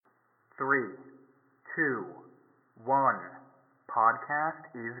Three, two, one. Podcast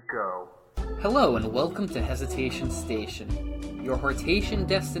is go. Hello and welcome to Hesitation Station, your Hortation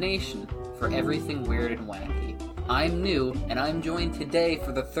destination for everything weird and wacky. I'm New, and I'm joined today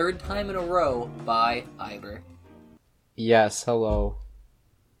for the third time in a row by Iber. Yes, hello.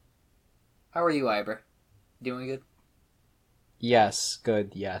 How are you, Iber? Doing good? Yes,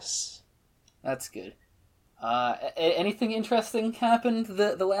 good, yes. That's good. Anything interesting happened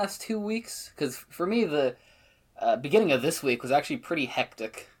the last 2 weeks? Because for me, the beginning of this week was actually pretty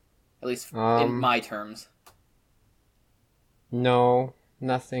hectic, at least in my terms. No,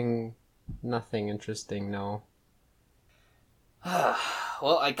 nothing interesting, no.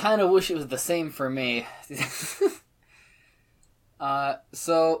 Well, I kind of wish it was the same for me.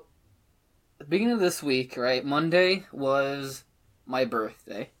 So, the beginning of this week, right, Monday was my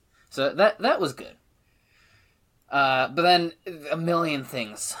birthday. So that was good. But then a million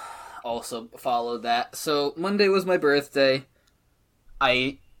things also followed that. So Monday was my birthday.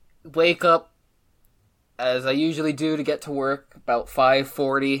 I wake up, as I usually do, to get to work about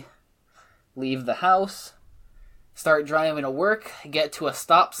 5:40. Leave the house. Start driving to work. Get to a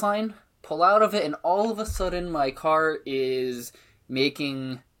stop sign. Pull out of it, and all of a sudden my car is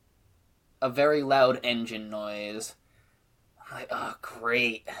making a very loud engine noise. I'm like, oh,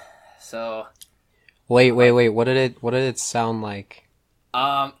 great. So... Wait, what did it sound like?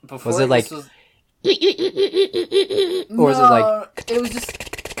 Before was it like... was... or was it like... it was just...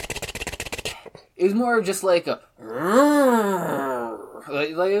 It was more of just like a...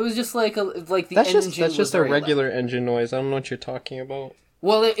 Like it was just like a... Like the that's engine just a regular loud. engine noise. I don't know what you're talking about.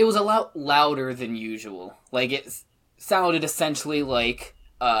 Well, it was a lot louder than usual. Like, it sounded essentially like...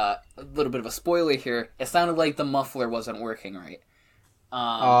 a little bit of a spoiler here. It sounded like the muffler wasn't working right.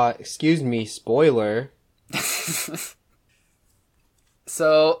 Excuse me, spoiler.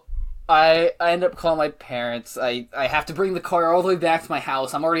 So, I end up calling my parents. I have to bring the car all the way back to my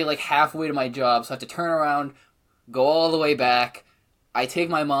house. I'm already like halfway to my job, so I have to turn around, go all the way back. I take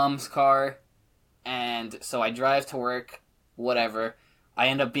my mom's car, and so I drive to work, whatever. I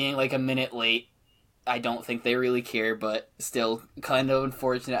end up being like a minute late. I don't think they really care, but still kind of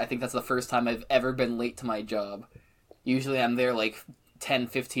unfortunate. I think that's the first time I've ever been late to my job. Usually I'm there like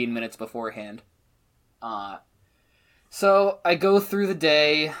 10-15 minutes beforehand. So I go through the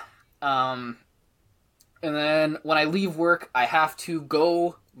day, and then when I leave work, I have to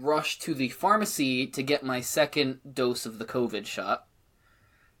go rush to the pharmacy to get my second dose of the COVID shot.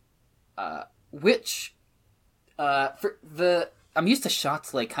 I'm used to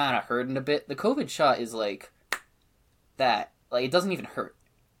shots, like, kind of hurting a bit. The COVID shot is, like, that. Like, it doesn't even hurt.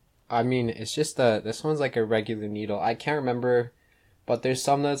 I mean, it's just this one's like a regular needle. I can't remember, but there's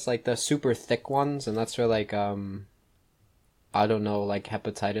some that's like the super thick ones, and that's for, like, I don't know, like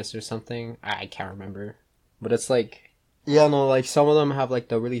hepatitis or something. I can't remember. But it's like, yeah, no, like, some of them have, like,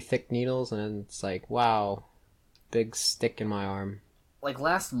 the really thick needles, and it's like, wow, big stick in my arm. Like,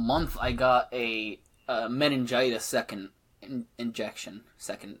 last month, I got a meningitis second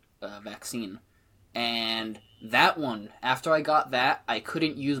vaccine, and that one, after I got that, I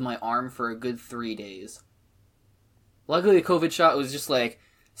couldn't use my arm for a good 3 days. Luckily the COVID shot was just like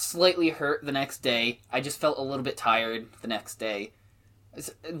slightly hurt the next day. I just felt a little bit tired the next day.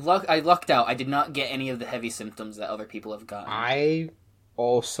 I lucked out. I did not get any of the heavy symptoms that other people have gotten. I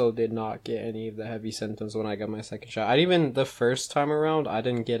also did not get any of the heavy symptoms when I got my second shot. The first time around, I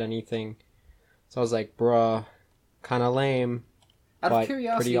didn't get anything. So I was like, bruh, kind of lame. Out of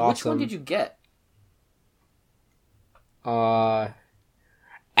curiosity, awesome. Which one did you get?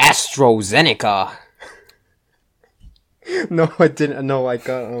 AstraZeneca. No, I didn't. No, I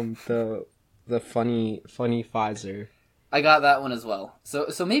got the funny Pfizer. I got that one as well.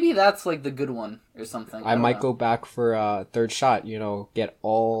 So maybe that's like the good one or something. I might go back for a third shot. Get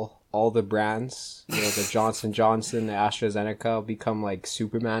all the brands. The Johnson & Johnson, the AstraZeneca, become like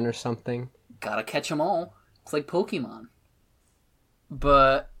Superman or something. Gotta catch them all. It's like Pokemon.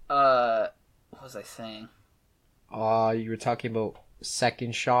 But, what was I saying? You were talking about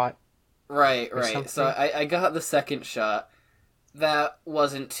second shot? Right. So I got the second shot. That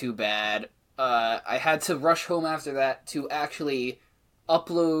wasn't too bad. I had to rush home after that to actually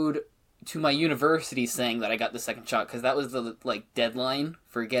upload to my university saying that I got the second shot, because that was the, like, deadline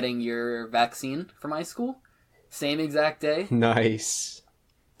for getting your vaccine for my school. Same exact day. Nice.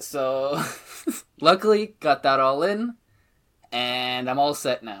 So, luckily, got that all in, and I'm all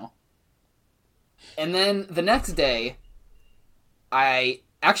set now. And then the next day,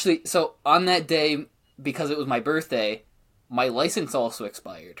 so on that day, because it was my birthday, my license also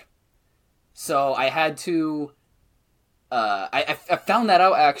expired. So I had to I found that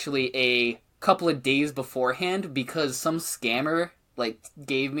out actually a couple of days beforehand because some scammer like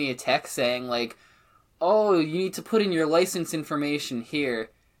gave me a text saying like, "Oh, you need to put in your license information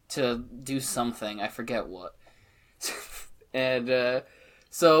here to do something. I forget what." And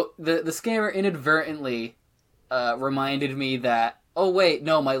so the scammer inadvertently reminded me that, oh wait,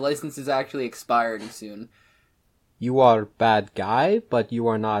 no, my license is actually expiring soon. You are bad guy, but you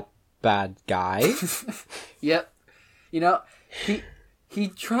are not bad guy. Yep. You know, he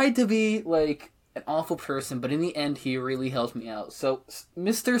tried to be like an awful person, but in the end he really helped me out. So,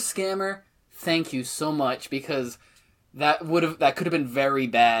 Mr. Scammer, thank you so much, because that could have been very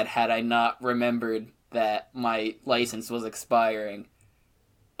bad had I not remembered that my license was expiring.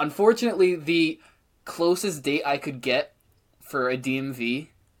 Unfortunately, the closest date I could get for a DMV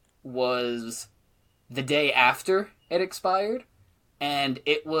was the day after it expired, and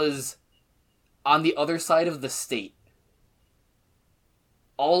it was on the other side of the state.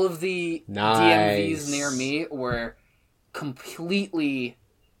 All of the DMVs near me were completely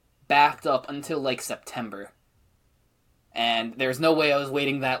backed up until like September. And there's no way I was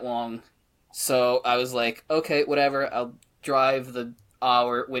waiting that long. So I was like, okay, whatever, I'll drive the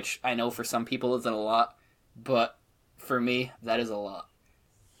hour, which I know for some people isn't a lot, but for me, that is a lot.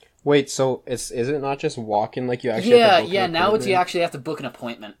 Wait, so is it not just walking, like you actually have to book an now appointment? you actually have to book an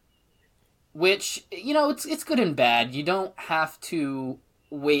appointment. Which, you know, it's good and bad. You don't have to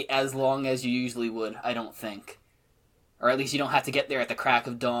wait as long as you usually would, I don't think. Or at least you don't have to get there at the crack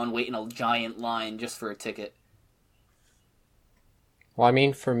of dawn, wait in a giant line just for a ticket. Well, I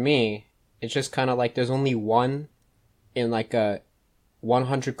mean, for me, it's just kind of like there's only one in like a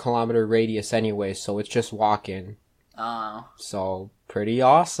 100-kilometer radius anyway, so it's just walking. Oh. So, pretty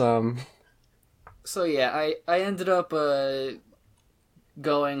awesome. So yeah, I ended up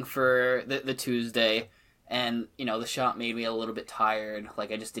going for the Tuesday, and, you know, the shot made me a little bit tired.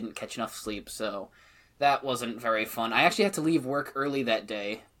 Like, I just didn't catch enough sleep, so that wasn't very fun. I actually had to leave work early that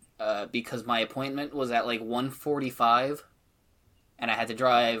day because my appointment was at like 1:45, and I had to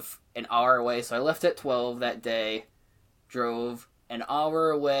drive an hour away, so I left at 12 that day, drove an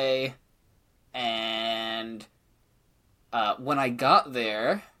hour away, and when I got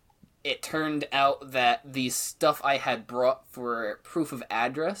there, it turned out that the stuff I had brought for proof of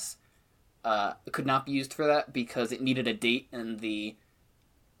address could not be used for that because it needed a date, and the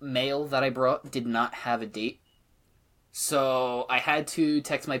mail that I brought did not have a date. So I had to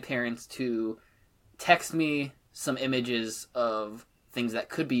text my parents to text me some images of things that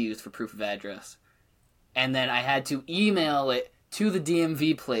could be used for proof of address. And then I had to email it to the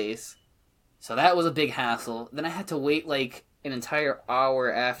DMV place. So that was a big hassle. Then I had to wait like an entire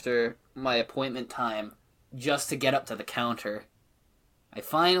hour after my appointment time just to get up to the counter. I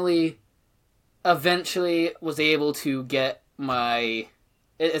finally, eventually was able to get my...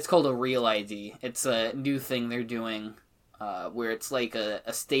 It's called a Real ID. It's a new thing they're doing where it's like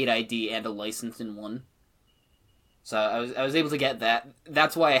a state ID and a license in one. So I was able to get that.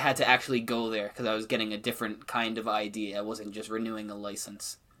 That's why I had to actually go there, because I was getting a different kind of ID. I wasn't just renewing a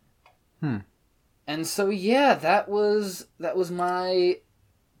license. And so yeah, that was my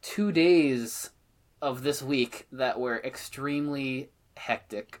 2 days of this week that were extremely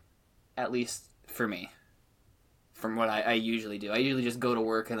hectic, at least for me. From what I usually do. I usually just go to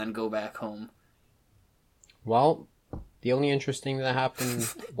work and then go back home. Well, the only interesting that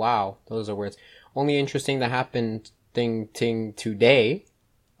happened... wow, those are words. Only interesting that happened thing today,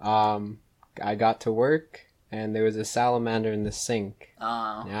 I got to work, and there was a salamander in the sink.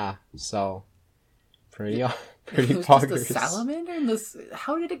 Oh. Yeah, so... Pretty There's poggers. just a salamander in this...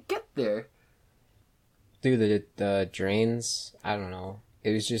 How did it get there? Dude, the drains, I don't know.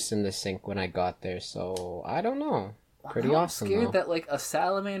 It was just in the sink when I got there, so I don't know. Pretty awesome, I'm scared though. that like a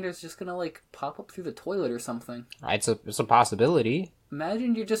salamander is just gonna like pop up through the toilet or something. It's a possibility.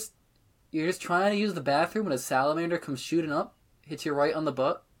 Imagine you're just trying to use the bathroom and a salamander comes shooting up, hits you right on the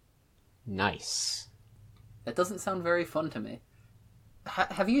butt. Nice. That doesn't sound very fun to me.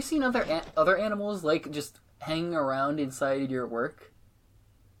 Have you seen other animals like just hanging around inside your work?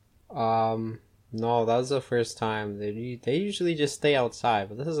 No, that was the first time. They usually just stay outside,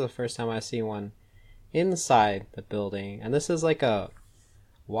 but this is the first time I see one inside the building. And this is like a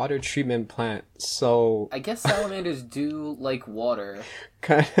water treatment plant, so... I guess salamanders do like water.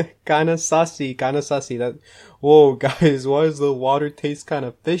 kind of sussy. That, whoa, guys, why does the water taste kind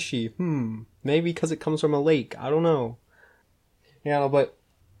of fishy? Maybe because it comes from a lake. I don't know. Yeah, but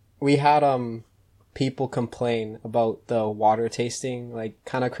we had people complain about the water tasting like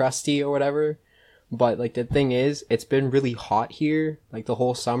kind of crusty or whatever. But like the thing is, it's been really hot here like the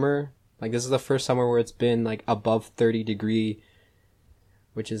whole summer. Like, this is the first summer where it's been, like, above 30 degree,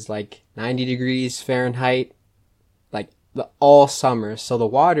 which is, like, 90 degrees Fahrenheit, like, all summer. So the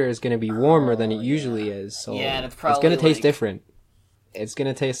water is going to be warmer than it usually is. So Yeah, and it's going probably, to taste like, different. It's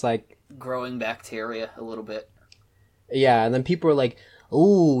going to taste like... growing bacteria a little bit. Yeah, and then people are like,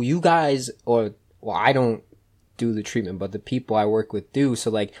 "Oh, you guys," or, well, I don't do the treatment, but the people I work with do. So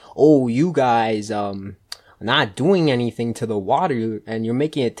like, "Oh, you guys, not doing anything to the water, and you're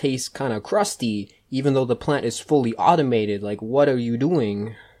making it taste kind of crusty, even though the plant is fully automated. Like, what are you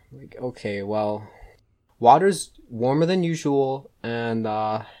doing?" Like, okay, well, water's warmer than usual, and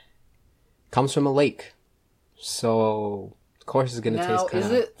comes from a lake, so of course it's gonna taste kind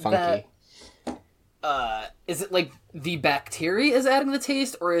of funky. Is it like the bacteria is adding the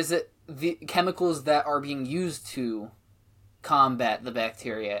taste, or is it the chemicals that are being used to combat the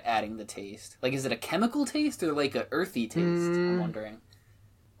bacteria adding the taste? Like, is it a chemical taste or like a earthy taste? I'm wondering.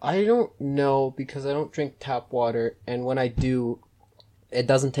 I don't know, because I don't drink tap water, and when I do, it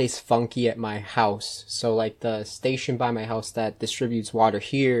doesn't taste funky at my house. So like the station by my house that distributes water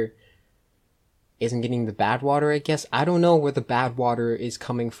here isn't getting the bad water, I guess. I don't know where the bad water is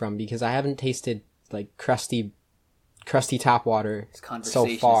coming from, because I haven't tasted like crusty tap water This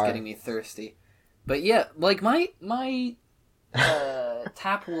conversation so far. is getting me thirsty. But yeah, like my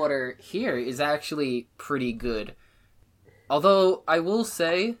tap water here is actually pretty good. Although I will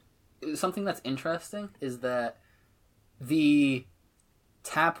say something that's interesting is that the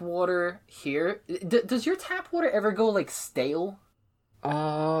tap water here, does your tap water ever go like stale?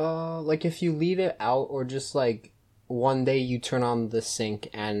 Like if you leave it out, or just like one day you turn on the sink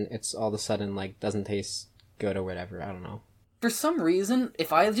and it's all of a sudden like doesn't taste good or whatever. I don't know. For some reason,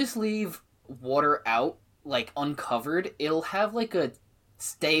 if I just leave water out, like uncovered, it'll have like a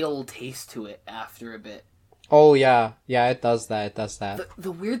stale taste to it after a bit. Oh yeah, it does that.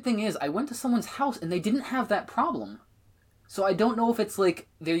 The weird thing is, I went to someone's house and they didn't have that problem. So I don't know if it's like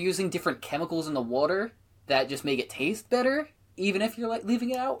they're using different chemicals in the water that just make it taste better, even if you're like leaving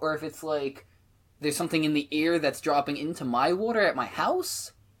it out, or if it's like there's something in the air that's dropping into my water at my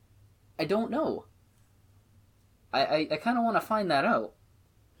house. I don't know. I kind of want to find that out.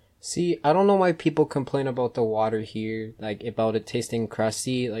 See, I don't know why people complain about the water here, like about it tasting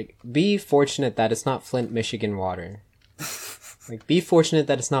crusty. Like, be fortunate that it's not Flint, Michigan water. Like, be fortunate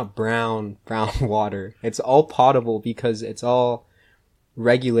that it's not brown water. It's all potable because it's all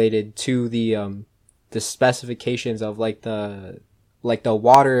regulated to the specifications of like the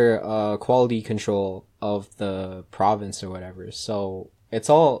water quality control of the province or whatever. So it's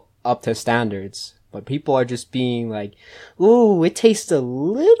all up to standards. But people are just being like, "Ooh, it tastes a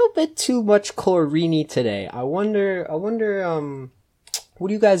little bit too much chlorine today. I wonder, what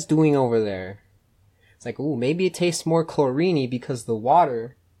are you guys doing over there?" It's like, "Ooh, maybe it tastes more chlorine because the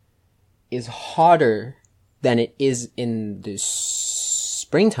water is hotter than it is in the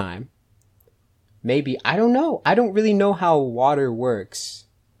springtime. Maybe, I don't know. I don't really know how water works.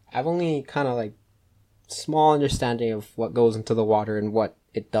 I've only kind of like small understanding of what goes into the water and what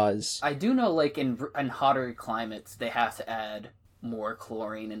it does." I do know, like, in hotter climates, they have to add more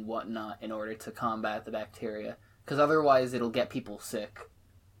chlorine and whatnot in order to combat the bacteria, because otherwise it'll get people sick.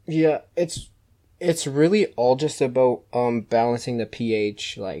 Yeah, it's really all just about balancing the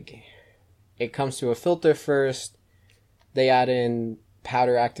pH. Like, it comes to a filter first. They add in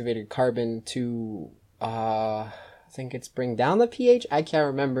powder activated carbon to I think it's bring down the pH. I can't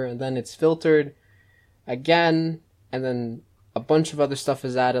remember. And then it's filtered again, and then a bunch of other stuff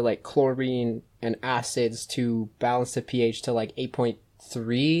is added, like chlorine and acids, to balance the pH to like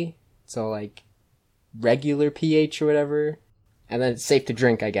 8.3. So like regular pH or whatever. And then it's safe to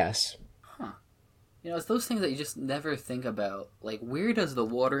drink, I guess. Huh. You know, it's those things that you just never think about. Like, where does the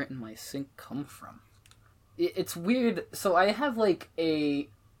water in my sink come from? It's weird. So I have like a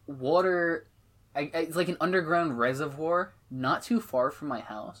water... it's like an underground reservoir not too far from my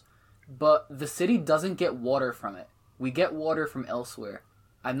house. But the city doesn't get water from it. We get water from elsewhere.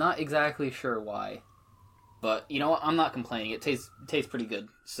 I'm not exactly sure why. But, you know what? I'm not complaining. It tastes pretty good.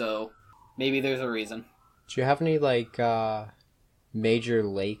 So, maybe there's a reason. Do you have any, like, major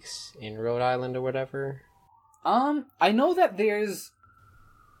lakes in Rhode Island or whatever? I know that there's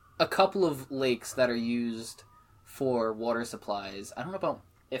a couple of lakes that are used for water supplies. I don't know about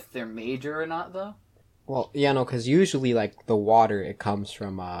if they're major or not, though. Well, yeah, no, because usually, like, the water, it comes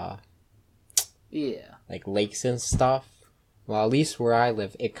from, yeah, like lakes and stuff. Well, at least where I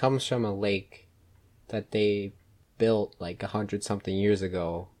live, it comes from a lake that they built like 100-something years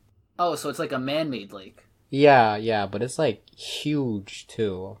ago. Oh, so it's like a man-made lake. Yeah, but it's like huge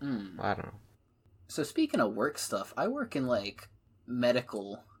too. I don't know. So speaking of work stuff, I work in like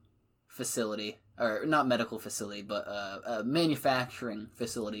medical facility, or not medical facility, but a manufacturing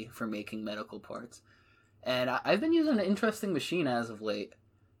facility for making medical parts. And I've been using an interesting machine as of late.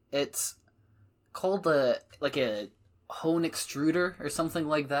 It's called a hone extruder or something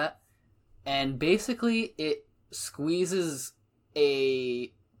like that. And basically it squeezes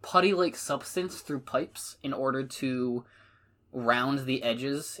a putty-like substance through pipes in order to round the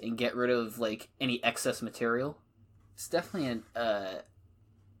edges and get rid of like any excess material. It's definitely a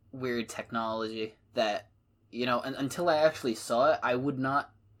weird technology that, you know, until I actually saw it, I would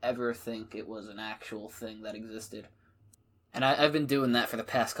not ever think it was an actual thing that existed. And I've been doing that for the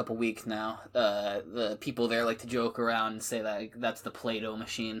past couple weeks now. The people there like to joke around and say that that's the Play-Doh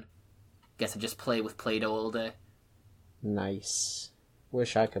machine. Guess I just play with Play-Doh all day. Nice.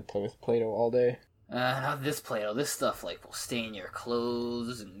 Wish I could play with Play-Doh all day. Not this Play-Doh. This stuff like will stain your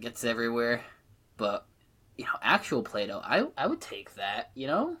clothes and gets everywhere. But, you know, actual Play-Doh, I would take that, you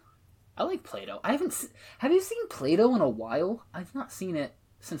know? I like Play-Doh. Have you seen Play-Doh in a while? I've not seen it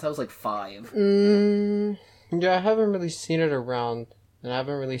since I was like 5. Yeah, I haven't really seen it around, and I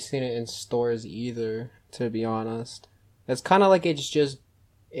haven't really seen it in stores either, to be honest. It's kind of like it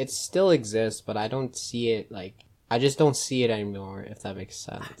still exists, but I don't see it, like, I just don't see it anymore, if that makes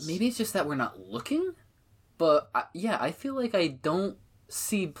sense. Maybe it's just that we're not looking, but I feel like I don't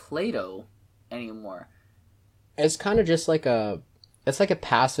see Play-Doh anymore. It's kind of just like it's like a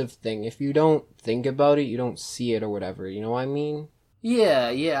passive thing. If you don't think about it, you don't see it or whatever, you know what I mean?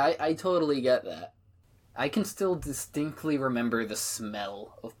 Yeah, I totally get that. I can still distinctly remember the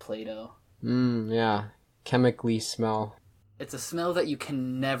smell of Play-Doh. Yeah. Chemically smell. It's a smell that you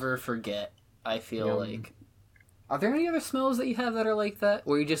can never forget, I feel like. Are there any other smells that you have that are like that?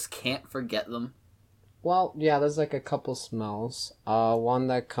 Where you just can't forget them? Well, yeah, there's like a couple smells. One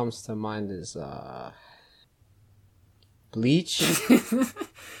that comes to mind is, bleach.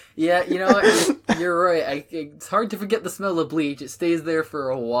 Yeah, you know what? You're right. It's hard to forget the smell of bleach. It stays there for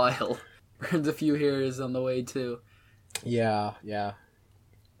a while. Burns a few hairs on the way, too. Yeah.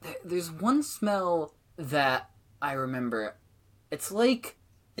 There's one smell that I remember. It's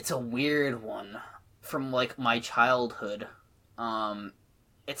a weird one from, like, my childhood.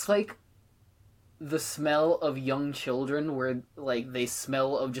 It's like the smell of young children where, like, they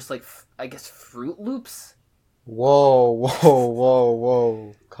smell of just, like, I guess Fruit Loops? Whoa.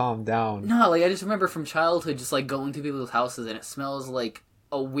 Calm down. No, like, I just remember from childhood just, like, going to people's houses and it smells like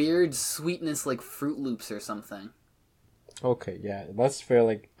a weird sweetness like Fruit Loops or something. Okay, yeah, that's fair.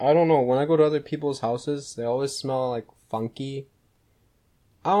 Like, I don't know, when I go to other people's houses, they always smell, like, funky.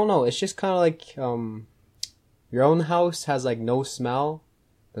 I don't know, it's just kind of like, your own house has, like, no smell,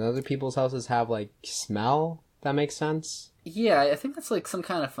 and other people's houses have, like, smell. That makes sense? Yeah, I think that's, like, some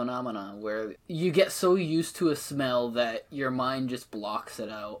kind of phenomenon where you get so used to a smell that your mind just blocks it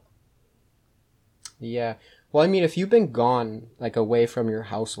out. Yeah. Well, I mean, if you've been gone, like, away from your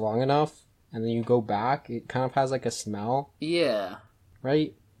house long enough, and then you go back, it kind of has, like, a smell. Yeah.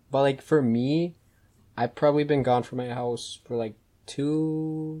 Right? But, like, for me, I've probably been gone from my house for, like,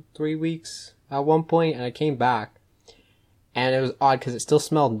 2-3 weeks at one point, and I came back. And it was odd, because it still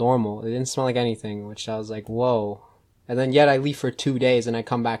smelled normal. It didn't smell like anything, which I was like, whoa. And then yet I leave for 2 days, and I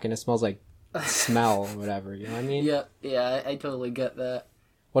come back, and it smells like smell or whatever, you know what I mean? Yeah, I totally get that.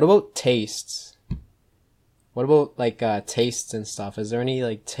 What about tastes? What about, like, tastes and stuff? Is there any,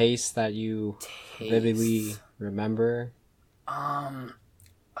 like, taste that you vividly remember?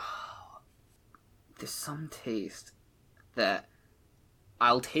 There's some taste that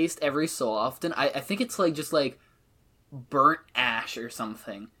I'll taste every so often. I think it's, like, just, like, burnt ash or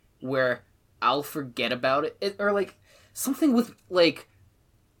something, where I'll forget about it. Or, like, something with, like...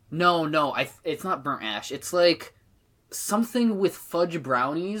 No, it's not burnt ash. It's, like, something with fudge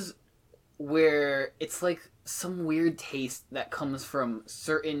brownies, where it's, like, some weird taste that comes from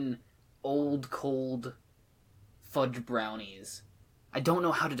certain old, cold fudge brownies. I don't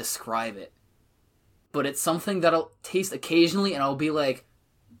know how to describe it. But it's something that I'll taste occasionally, and I'll be like,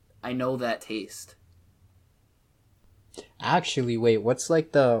 I know that taste. Actually, wait, what's,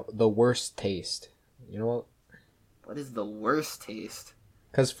 like, the worst taste? You know what? What is the worst taste?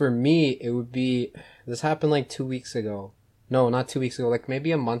 Because for me, it would be... This happened, like, 2 weeks ago. No, not 2 weeks ago. Like,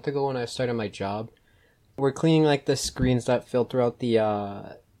 maybe a month ago when I started my job. We're cleaning, like, the screens that filter out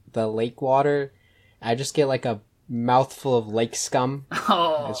the lake water. I just get, like, a mouthful of lake scum.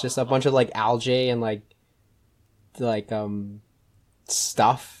 Oh. It's just a bunch of, like, algae and, like,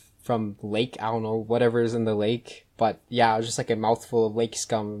 stuff from lake. I don't know, whatever is in the lake. But, yeah, it was just, like, a mouthful of lake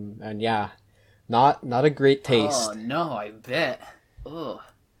scum. And, yeah, not a great taste. Oh, no, I bet. Ugh.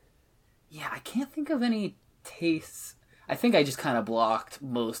 Yeah, I can't think of any tastes. I think I just kind of blocked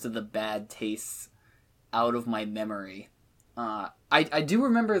most of the bad tastes out of my memory. I do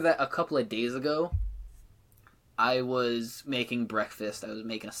remember that a couple of days ago, I was making breakfast. I was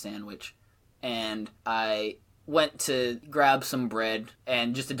making a sandwich, and I went to grab some bread,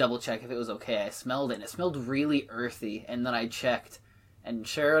 and just to double check if it was okay, I smelled it, and it smelled really earthy, and then I checked, and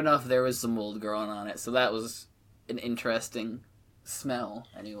sure enough, there was some mold growing on it, so that was an interesting smell,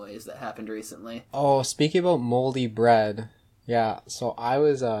 anyways, that happened recently. Oh, speaking about moldy bread, yeah, so I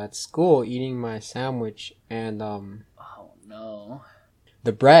was at school eating my sandwich, and Oh, no.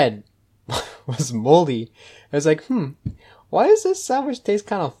 the bread was moldy. I was like, why does this sandwich taste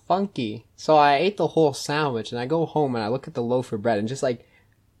kind of funky? So I ate the whole sandwich, and I go home and I look at the loaf of bread, and just like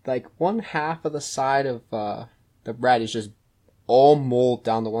one half of the side of the bread is just all mold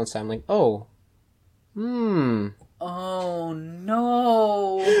down the one side. I'm like, oh, Oh,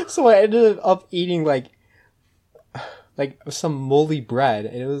 no. So I ended up eating like some moldy bread,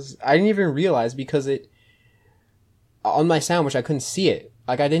 and I didn't even realize because on my sandwich I couldn't see it.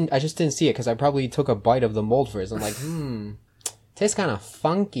 I just didn't see it because I probably took a bite of the mold first. I'm like, tastes kind of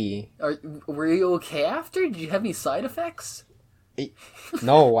funky. Were you okay after? Did you have any side effects?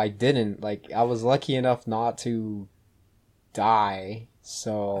 No, I didn't. Like, I was lucky enough not to die,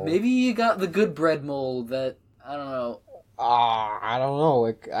 so... Maybe you got the good bread mold that, I don't know. I don't know.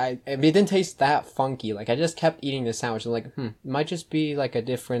 Like, it didn't taste that funky. Like, I just kept eating the sandwich. I'm like, it might just be like a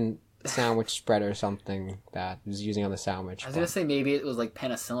different sandwich spread or something that was using on the sandwich. I was gonna say maybe it was like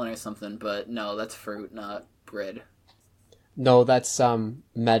penicillin or something, but no, that's fruit, not bread. No, that's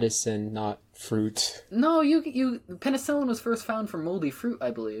medicine, not fruit. No, you penicillin was first found from moldy fruit,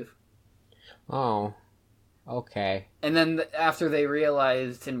 I believe. Oh, okay. And then after they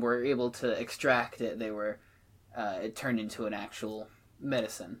realized and were able to extract it, it turned into an actual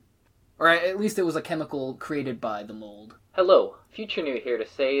medicine. Or at least it was a chemical created by the mold. Hello, Future New here to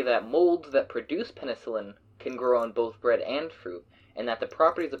say that molds that produce penicillin can grow on both bread and fruit, and that the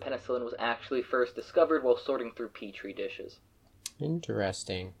properties of penicillin was actually first discovered while sorting through petri dishes.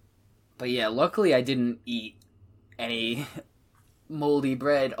 Interesting. But yeah, luckily I didn't eat any moldy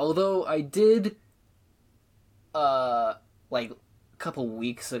bread, although I did, like a couple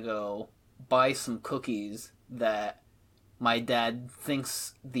weeks ago, buy some cookies that my dad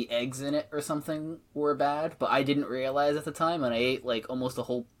thinks the eggs in it or something were bad, but I didn't realize at the time, and I ate like almost a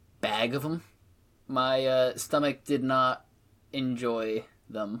whole bag of them. My stomach did not enjoy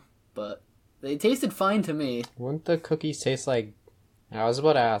them, but they tasted fine to me. Wouldn't the cookies taste like... I was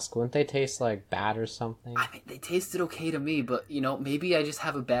about to ask, wouldn't they taste like bad or something? I mean, they tasted okay to me, but, maybe I just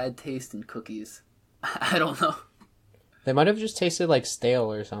have a bad taste in cookies. I don't know. They might have just tasted like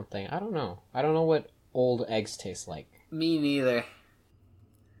stale or something. I don't know. I don't know what old eggs taste like. Me neither.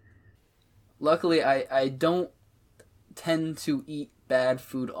 Luckily, I don't tend to eat bad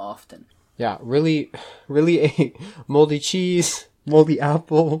food often. Yeah, really ate moldy cheese, moldy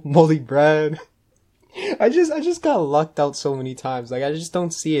apple, moldy bread. I just got lucked out so many times. Like, I just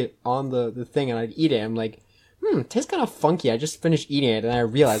don't see it on the thing, and I'd eat it. I'm like, it tastes kind of funky. I just finished eating it, and I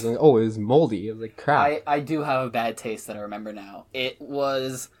realized, like, oh, it was moldy. I was like, crap. I do have a bad taste that I remember now.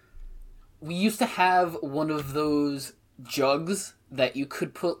 We used to have one of those jugs that you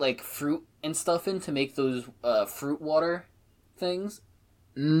could put, like, fruit and stuff in to make those fruit water things.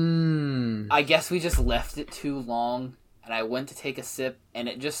 I guess we just left it too long, and I went to take a sip, and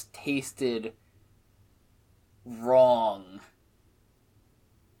it just tasted wrong.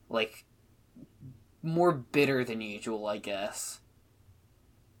 Like, more bitter than usual, I guess.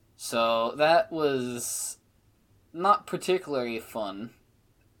 So, that was not particularly fun.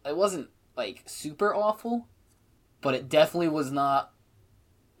 It wasn't, like, super awful, but it definitely was not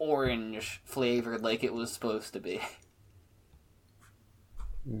orange flavored like it was supposed to be.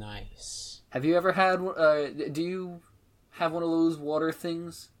 Nice. Have you ever had, do you have one of those water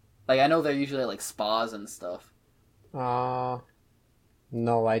things? Like, I know they're usually at, like, spas and stuff. No,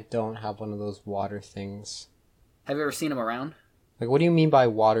 I don't have one of those water things. Have you ever seen them around? Like, what do you mean by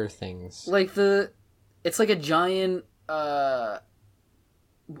water things? Like it's like a giant, it's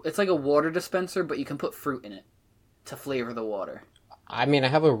like a water dispenser, but you can put fruit in it to flavor the water. I mean, I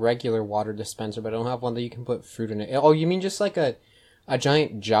have a regular water dispenser, but I don't have one that you can put fruit in it. Oh, you mean just like a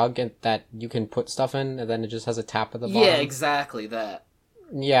giant jug that you can put stuff in, and then it just has a tap at the bottom? Yeah, exactly that.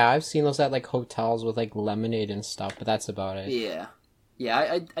 Yeah, I've seen those at, like, hotels with, like, lemonade and stuff, but that's about it. Yeah.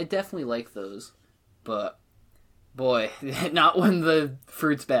 Yeah, I definitely like those. But, boy, not when the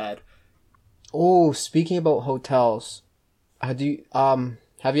fruit's bad. Oh, speaking about hotels, have you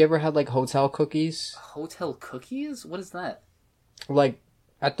ever had, like, hotel cookies? Hotel cookies? What is that? Like,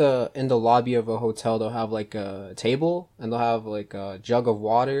 in the lobby of a hotel, they'll have like a table and they'll have like a jug of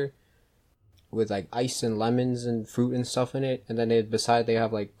water with like ice and lemons and fruit and stuff in it, and then beside they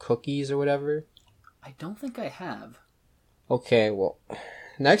have like cookies or whatever. I don't think I have. Okay, well,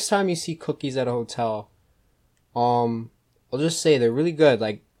 next time you see cookies at a hotel, I'll just say they're really good.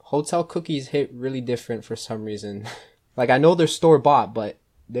 Like hotel cookies hit really different for some reason. Like I know they're store bought, but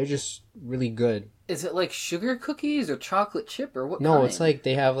they're just really good. Is it like sugar cookies or chocolate chip or what No, kind? it's like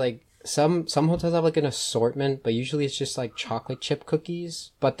they have like some hotels have like an assortment, but usually it's just like chocolate chip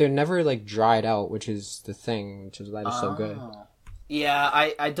cookies, but they're never like dried out, which is the thing, which is why they're so good.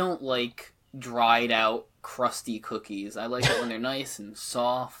 Yeah, I don't like dried out crusty cookies. I like it when they're nice and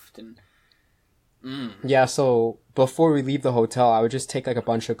soft and Yeah, so before we leave the hotel, I would just take like a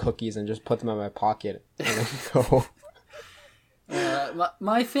bunch of cookies and just put them in my pocket and then go.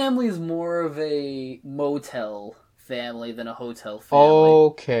 My family is more of a motel family than a hotel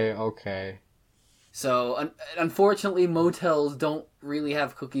family. Okay. So, unfortunately, motels don't really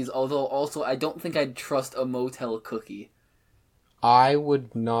have cookies, although also I don't think I'd trust a motel cookie. I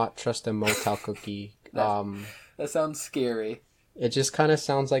would not trust a motel cookie. That sounds scary. It just kind of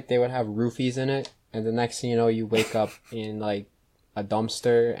sounds like they would have roofies in it, and the next thing you know, you wake up in like a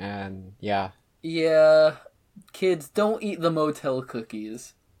dumpster, and yeah. Yeah, kids, don't eat the motel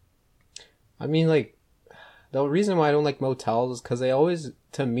cookies. I mean, like, the reason why I don't like motels is because they always,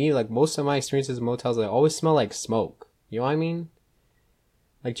 to me, like, most of my experiences in motels, they always smell like smoke. You know what I mean?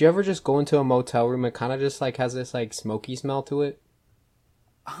 Like, do you ever just go into a motel room and kind of just, like, has this, like, smoky smell to it?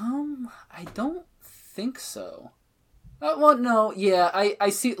 I don't think so. Well, no, yeah, I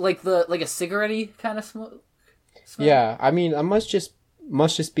see, like a cigarette-y kind of smoke. Smell. Yeah, I mean, I must just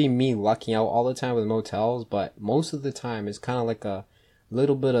be me lucking out all the time with motels, but most of the time it's kind of like a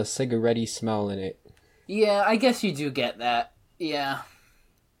little bit of cigarette-y smell in it. Yeah, I guess you do get that. Yeah.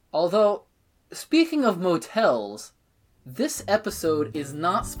 Although, speaking of motels, this episode is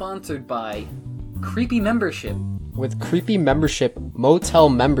not sponsored by Creepy Membership. With Creepy Membership Motel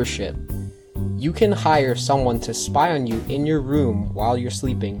Membership, you can hire someone to spy on you in your room while you're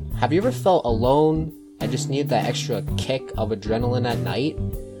sleeping. Have you ever felt alone and just need that extra kick of adrenaline at night?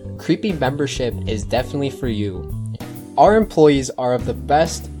 Creepy Membership is definitely for you. Our employees are of the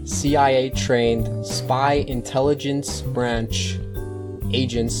best CIA-trained spy intelligence branch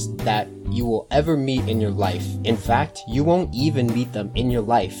agents that you will ever meet in your life. In fact, you won't even meet them in your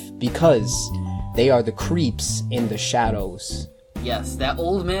life because they are the creeps in the shadows. Yes, that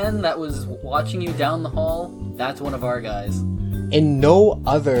old man that was watching you down the hall, that's one of our guys. In no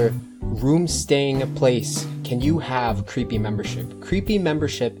other room-staying place can you have Creepy Membership. Creepy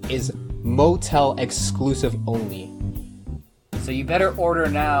Membership is motel exclusive only. So you better order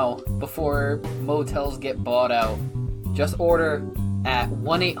now before motels get bought out. Just order at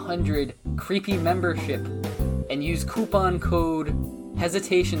 1-800-CREEPY-MEMBERSHIP and use coupon code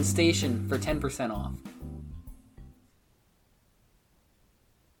Hesitation Station for 10% off.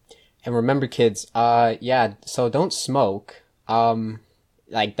 And remember, kids, so don't smoke.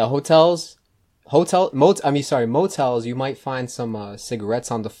 Like the motels, you might find some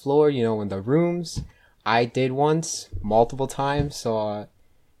cigarettes on the floor, in the rooms. I did once, multiple times, so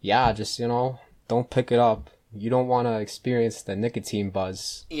just, don't pick it up. You don't want to experience the nicotine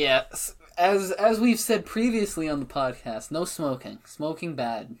buzz. Yeah, as we've said previously on the podcast, no smoking. Smoking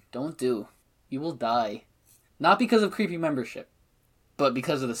bad. Don't do. You will die. Not because of Creepy Membership, but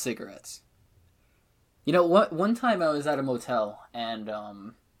because of the cigarettes. One time I was at a motel, and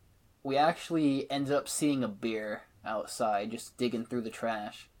we actually ended up seeing a bear outside, just digging through the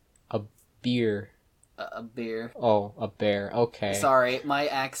trash. A beer. A bear. Oh, a bear. Okay. Sorry, my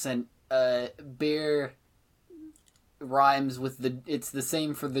accent. Bear rhymes with it's the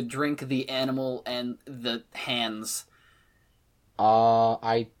same for the drink, the animal, and the hands.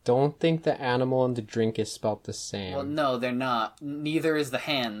 I don't think the animal and the drink is spelled the same. Well, no, they're not. Neither is the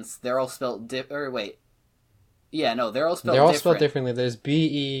hands. They're all spelled Yeah, no, they're all spelled different. They're all spelled differently. There's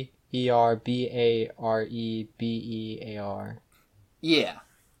B-E-E-R, B-A-R-E, B-E-A-R. Yeah,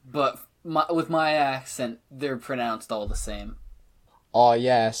 but with my accent, they're pronounced all the same. Oh,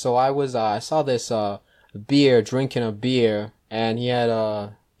 yeah, so I saw this, beer drinking a beer, and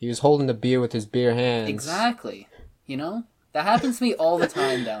he was holding the beer with his beer hands. Exactly. That happens to me all the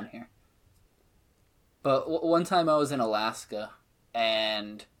time down here. But one time I was in Alaska,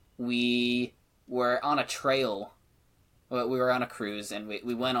 and we were on a trail. We were on a cruise, and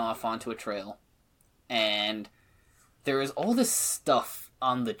we went off onto a trail. And there was all this stuff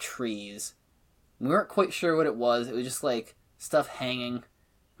on the trees. We weren't quite sure what it was. It was just like stuff hanging.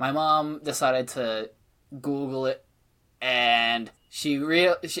 My mom decided to Google it, and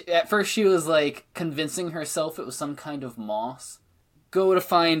at first she was like convincing herself it was some kind of moss. Go to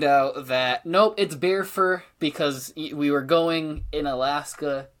find out that nope, it's bear fur, because we were going in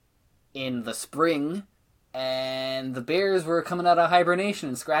Alaska in the spring, and the bears were coming out of hibernation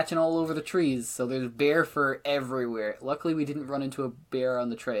and scratching all over the trees, so there's bear fur everywhere. Luckily we didn't run into a bear on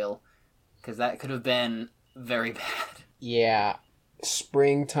the trail, because that could have been very bad. Yeah,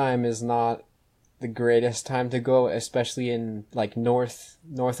 springtime is not the greatest time to go, especially in like North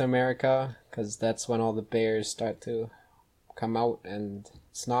America, because that's when all the bears start to come out, and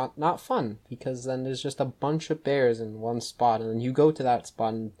it's not fun, because then there's just a bunch of bears in one spot, and then you go to that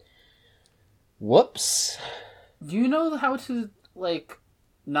spot and whoops. Do you know how to like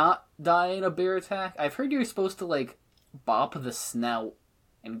not die in a bear attack? I've heard you're supposed to like bop the snout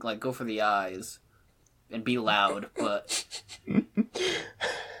and like go for the eyes and be loud, but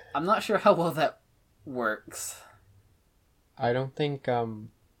I'm not sure how well that works. I don't think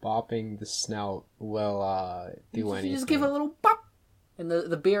bopping the snout will do anything. You just give a little bop, and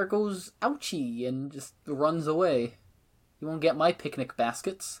the bear goes ouchie and just runs away. You won't get my picnic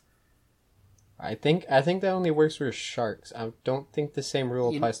baskets. I think that only works for sharks. I don't think the same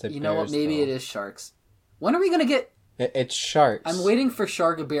rule applies to bears. You know what? Maybe though. It is sharks. When are we gonna get? It's sharks. I'm waiting for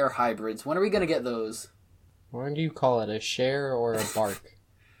shark-bear hybrids. When are we gonna get those? What do you call it? A share or a bark?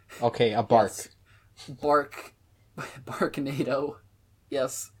 Okay, a bark. Yes. Barknado.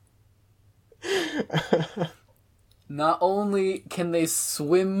 Yes. Not only can they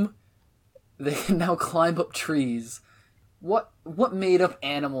swim, they can now climb up trees. What made up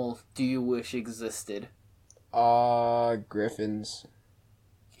animal do you wish existed? Griffins.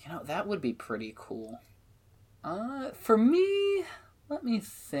 You know, that would be pretty cool. For me, let me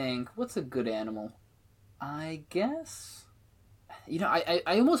think. What's a good animal? I guess... You know, I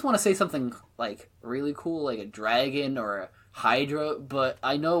almost want to say something, like, really cool, like a dragon or a hydra, but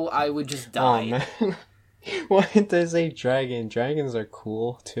I know I would just die. Oh, man. Why did they say dragon? Dragons are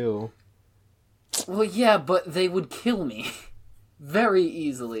cool, too. Well, yeah, but they would kill me. Very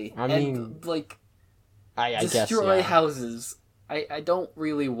easily. I mean... And, like, I guess, destroy yeah. houses. I don't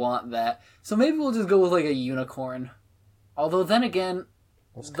really want that. So maybe we'll just go with, like, a unicorn. Although, then again,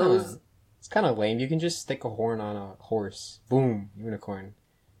 It's kind of lame. You can just stick a horn on a horse. Boom, unicorn.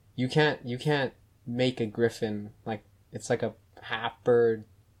 You can't make a griffin like it's like a half bird,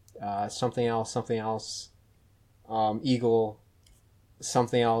 something else, eagle,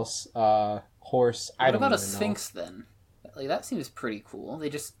 something else, horse. What about a sphinx then? Like that seems pretty cool. They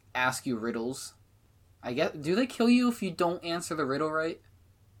just ask you riddles. I guess. Do they kill you if you don't answer the riddle right?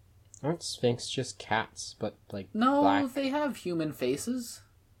 Aren't sphinx just cats, but like no, black? They have human faces.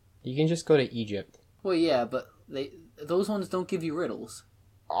 You can just go to Egypt. Well, yeah, but those ones don't give you riddles.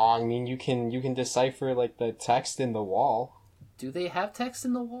 Oh, I mean, you can decipher like the text in the wall. Do they have text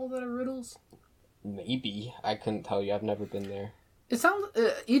in the wall that are riddles? Maybe. I couldn't tell you. I've never been there. It sounds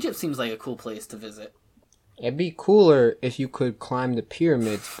Egypt seems like a cool place to visit. It'd be cooler if you could climb the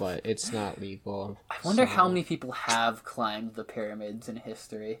pyramids, but it's not legal. I wonder how many people have climbed the pyramids in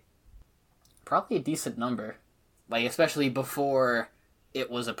history. Probably a decent number. Like, especially before it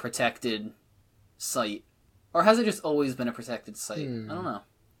was a protected site. Or has it just always been a protected site? I don't know.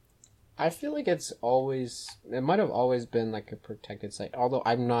 I feel like it might have always been like a protected site, although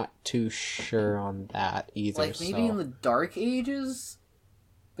I'm not too sure on that either. Like, maybe in the Dark Ages?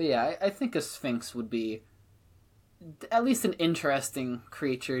 But yeah, I think a sphinx would be at least an interesting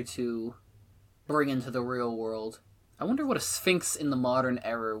creature to bring into the real world. I wonder what a sphinx in the modern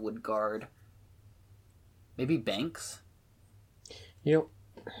era would guard. Maybe banks? You know,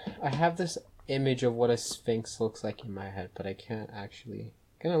 I have this image of what a sphinx looks like in my head, but I can't actually.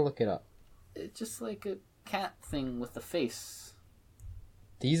 I'm gonna look it up. It's just like a cat thing with a face.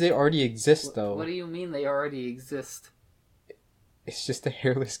 They already exist, though. What do you mean they already exist? It's just a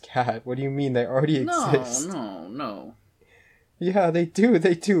hairless cat. What do you mean they already exist? No. Yeah, they do.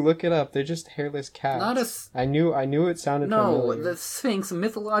 Look it up. They're just hairless cats. Not I knew it sounded familiar. No, the Sphinx, a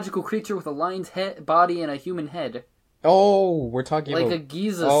mythological creature with a lion's head, body and a human head. Oh, we're talking like about... a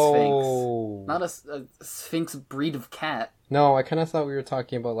Giza Sphinx. Not a Sphinx breed of cat. No, I kind of thought we were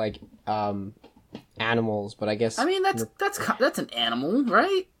talking about, like, animals, but I guess... I mean, that's an animal,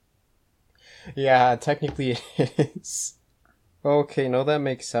 right? Yeah, technically it is. Okay, no, that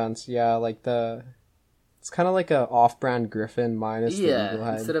makes sense. Yeah, like it's kind of like a off-brand griffin minus the eagle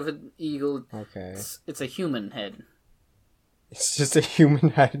head. Instead of an eagle, okay, it's a human head. It's just a human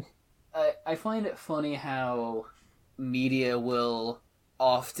head. I find it funny how media will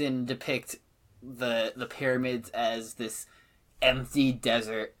often depict the pyramids as this empty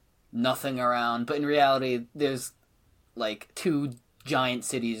desert, nothing around, but in reality, there's like 2 giant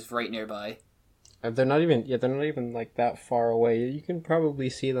cities right nearby. They're not even like that far away. You can probably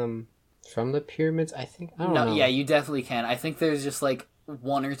see them from the pyramids, I think. I don't know. Yeah, you definitely can. I think there's just like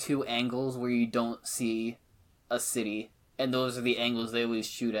 1 or 2 angles where you don't see a city, and those are the angles they always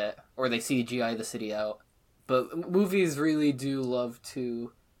shoot at, or they CGI the city out. But movies really do love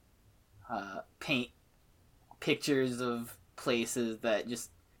to paint pictures of places that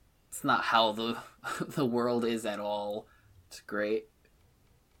just, it's not how the the world is at all. It's great.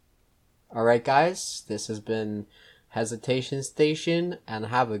 All right, guys, this has been Hesitation Station, and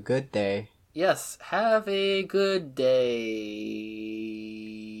have a good day. Yes, have a good day.